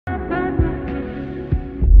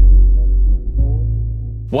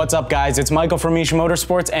What's up guys, it's Michael from Meesh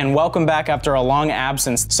Motorsports and welcome back after a long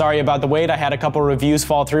absence. Sorry about the wait, I had a couple reviews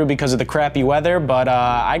fall through because of the crappy weather, but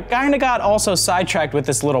I kinda got also sidetracked with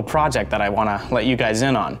this little project that I wanna let you guys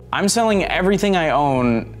in on. I'm selling everything I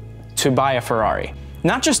own to buy a Ferrari.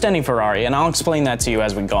 Not just any Ferrari, and I'll explain that to you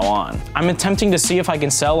as we go on. I'm attempting to see if I can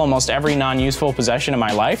sell almost every non-useful possession in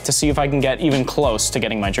my life to see if I can get even close to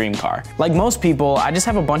getting my dream car. Like most people, I just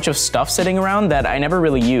have a bunch of stuff sitting around that I never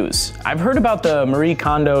really use. I've heard about the Marie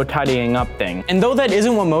Kondo tidying up thing, and though that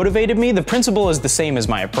isn't what motivated me, the principle is the same as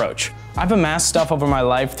my approach. I've amassed stuff over my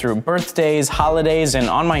life through birthdays, holidays, and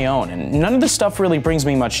on my own, and none of this stuff really brings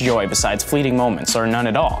me much joy besides fleeting moments, or none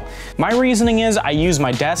at all. My reasoning is I use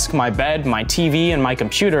my desk, my bed, my TV, and my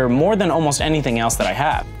computer more than almost anything else that I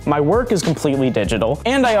have. My work is completely digital,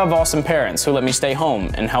 and I have awesome parents who let me stay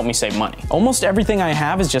home and help me save money. Almost everything I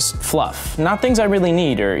have is just fluff, not things I really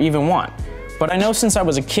need or even want. But I know since I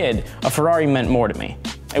was a kid, a Ferrari meant more to me.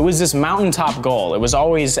 It was this mountaintop goal. It was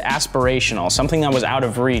always aspirational, something that was out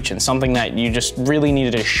of reach and something that you just really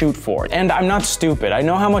needed to shoot for. And I'm not stupid. I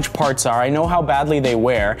know how much parts are, I know how badly they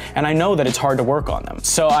wear, and I know that it's hard to work on them.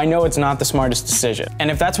 So I know it's not the smartest decision. And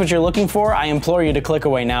if that's what you're looking for, I implore you to click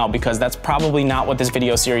away now because that's probably not what this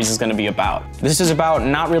video series is gonna be about. This is about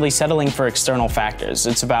not really settling for external factors.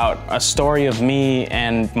 It's about a story of me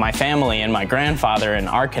and my family and my grandfather and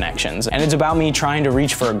our connections. And it's about me trying to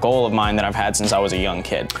reach for a goal of mine that I've had since I was a young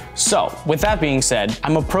kid. So, with that being said,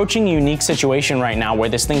 I'm approaching a unique situation right now where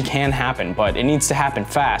this thing can happen, but it needs to happen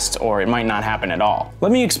fast or it might not happen at all.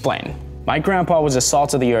 Let me explain. My grandpa was a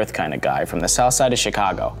salt of the earth kind of guy from the south side of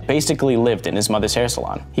Chicago, basically lived in his mother's hair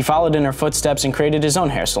salon. He followed in her footsteps and created his own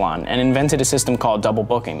hair salon and invented a system called double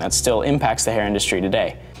booking that still impacts the hair industry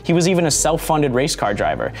today. He was even a self-funded race car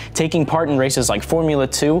driver, taking part in races like Formula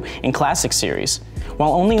 2 and Classic Series.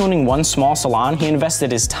 While only owning one small salon, he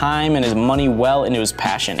invested his time and his money well into his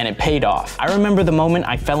passion, and it paid off. I remember the moment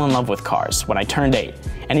I fell in love with cars, when I turned 8,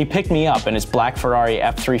 and he picked me up in his black Ferrari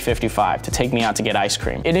F355 to take me out to get ice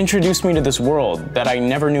cream. It introduced me to this world that I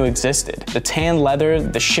never knew existed. The tan leather,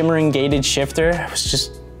 the shimmering gated shifter,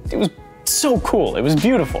 it was so cool, it was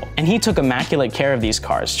beautiful. And he took immaculate care of these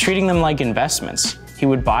cars, treating them like investments. He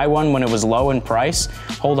would buy one when it was low in price,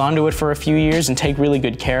 hold onto it for a few years and take really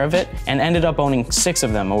good care of it, and ended up owning 6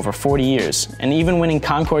 of them over 40 years, and even winning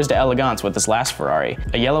Concours d'Elegance with his last Ferrari,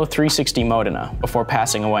 a yellow 360 Modena, before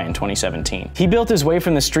passing away in 2017. He built his way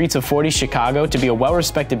from the streets of 40 Chicago to be a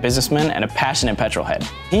well-respected businessman and a passionate petrolhead.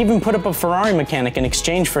 He even put up a Ferrari mechanic in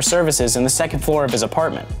exchange for services in the second floor of his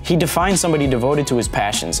apartment. He defined somebody devoted to his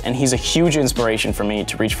passions, and he's a huge inspiration for me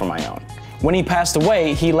to reach for my own. When he passed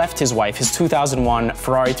away, he left his wife his 2001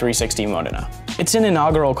 Ferrari 360 Modena. It's an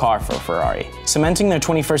inaugural car for Ferrari, cementing their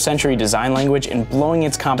 21st century design language and blowing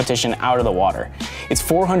its competition out of the water. Its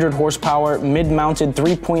 400 horsepower, mid-mounted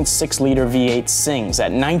 3.6-liter V8 sings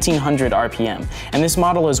at 1900 RPM, and this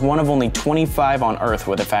model is one of only 25 on Earth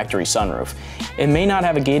with a factory sunroof. It may not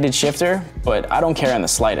have a gated shifter, but I don't care in the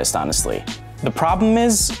slightest, honestly. The problem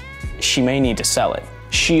is, she may need to sell it.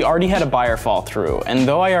 She already had a buyer fall through, and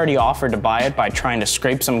though I already offered to buy it by trying to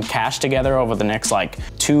scrape some cash together over the next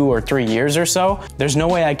 2 or 3 years or so, there's no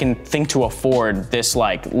way I can think to afford this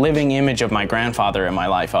living image of my grandfather in my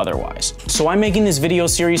life otherwise. So I'm making this video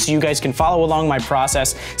series so you guys can follow along my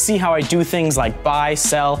process, see how I do things like buy,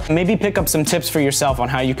 sell, maybe pick up some tips for yourself on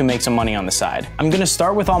how you can make some money on the side. I'm gonna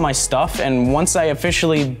start with all my stuff, and once I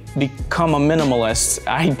officially become a minimalist,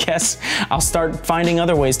 I guess I'll start finding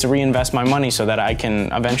other ways to reinvest my money so that I can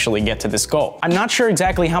eventually get to this goal. I'm not sure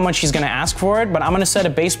exactly how much he's gonna ask for it, but I'm gonna set a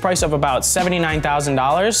base price of about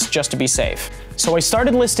 $79,000 just to be safe. So I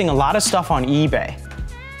started listing a lot of stuff on eBay.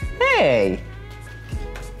 Hey!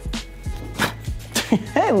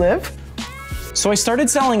 Hey, Liv. So I started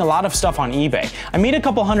selling a lot of stuff on eBay. I made a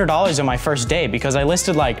couple $100s in my first day because I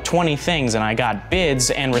listed 20 things and I got bids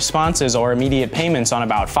and responses or immediate payments on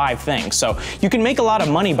about 5 things. So you can make a lot of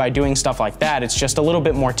money by doing stuff like that, it's just a little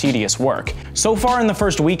bit more tedious work. So far in the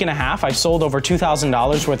first week and a half, I've sold over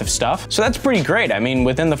 $2,000 worth of stuff, so that's pretty great. I mean,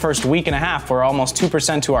 within the first week and a half, we're almost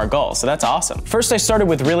 2% to our goal, so that's awesome. First, I started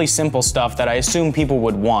with really simple stuff that I assumed people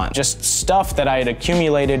would want. Just stuff that I had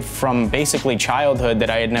accumulated from basically childhood that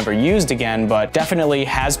I had never used again, but definitely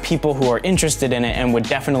has people who are interested in it and would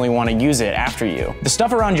definitely want to use it after you. The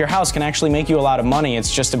stuff around your house can actually make you a lot of money.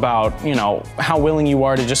 It's just about, how willing you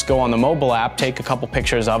are to just go on the mobile app, take a couple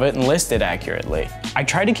pictures of it, and list it accurately. I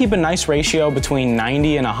try to keep a nice ratio between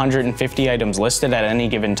 90 and 150 items listed at any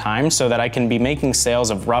given time so that I can be making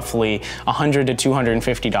sales of roughly $100 to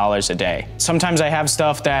 $250 a day. Sometimes I have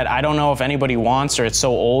stuff that I don't know if anybody wants or it's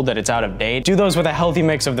so old that it's out of date. Do those with a healthy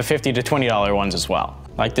mix of the $50 to $20 ones as well.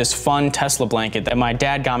 Like this fun Tesla blanket that my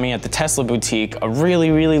dad got me at the Tesla boutique a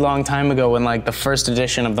really long time ago when like the first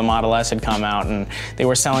edition of the Model S had come out, and they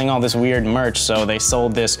were selling all this weird merch, so they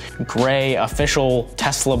sold this gray official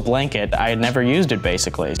Tesla blanket. I had never used it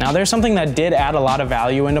basically. Now there's something that did add a lot of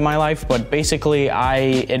value into my life, but basically I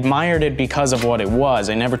admired it because of what it was.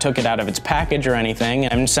 I never took it out of its package or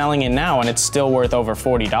anything. I'm selling it now and it's still worth over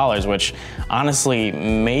 $40, which honestly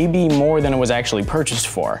may be more than it was actually purchased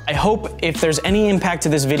for. I hope if there's any impact to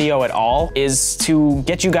this video at all is to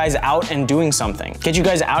get you guys out and doing something. Get you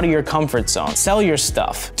guys out of your comfort zone. Sell your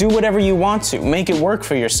stuff. Do whatever you want to. Make it work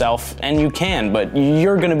for yourself, and you can, but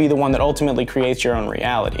you're gonna be the one that ultimately creates your own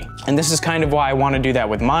reality. And this is kind of why I want to do that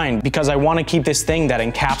with mine, because I want to keep this thing that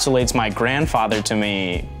encapsulates my grandfather to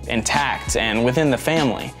me intact and within the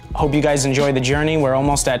family. Hope you guys enjoy the journey. We're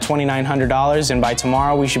almost at $2,900, and by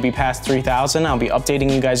tomorrow we should be past 3,000. I'll be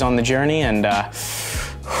updating you guys on the journey, and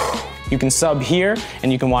you can sub here,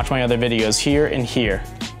 and you can watch my other videos here and here.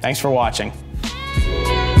 Thanks for watching.